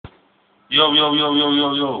Yo, yo, yo, yo,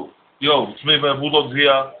 yo, yo. Yo, it's me, MOe Bulldogs here.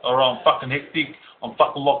 Alright, I'm fucking hectic. I'm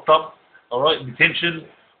fucking locked up. Alright, in detention.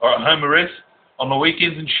 Alright, home arrest. On the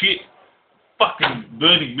weekends and shit. Fucking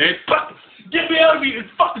burning, man. Fuck! Get me out of here! It's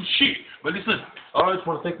fucking shit! But listen, alright, I just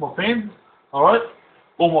want to thank my fans. Alright?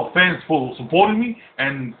 All my fans for supporting me.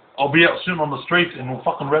 And I'll be out soon on the streets and we'll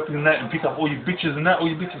fucking rap in that and pick up all you bitches and that. All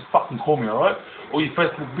you bitches fucking call me, alright? All you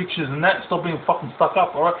Facebook bitches and that. Stop being fucking stuck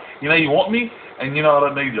up, alright? You know you want me and you know I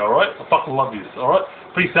don't need you, alright? I fucking love you, alright?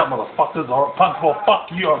 Peace out, motherfuckers, alright? Punk, well, fuck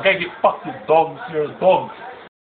you, I'll go get fucked, you dogs, you're dogs.